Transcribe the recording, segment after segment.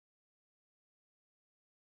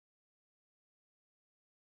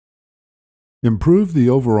Improve the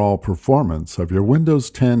overall performance of your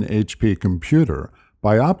Windows 10 HP computer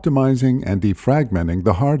by optimizing and defragmenting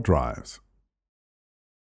the hard drives.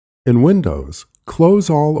 In Windows,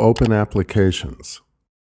 close all open applications.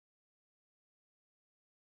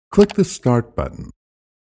 Click the Start button.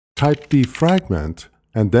 Type defragment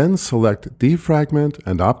and then select Defragment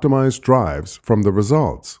and Optimize Drives from the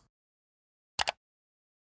results.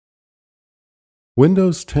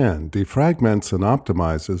 Windows 10 defragments and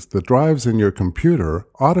optimizes the drives in your computer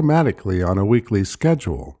automatically on a weekly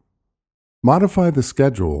schedule. Modify the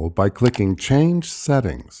schedule by clicking Change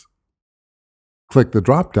Settings. Click the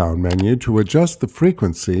drop-down menu to adjust the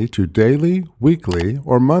frequency to daily, weekly,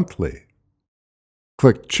 or monthly.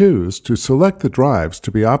 Click Choose to select the drives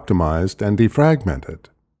to be optimized and defragmented.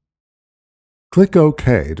 Click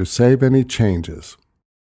OK to save any changes.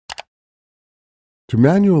 To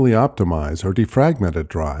manually optimize or defragment a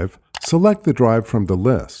drive, select the drive from the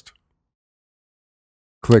list.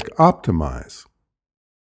 Click Optimize.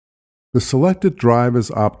 The selected drive is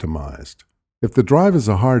optimized. If the drive is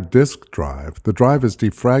a hard disk drive, the drive is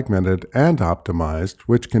defragmented and optimized,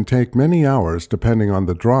 which can take many hours depending on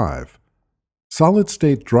the drive.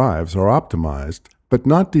 Solid-state drives are optimized, but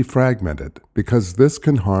not defragmented, because this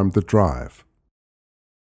can harm the drive.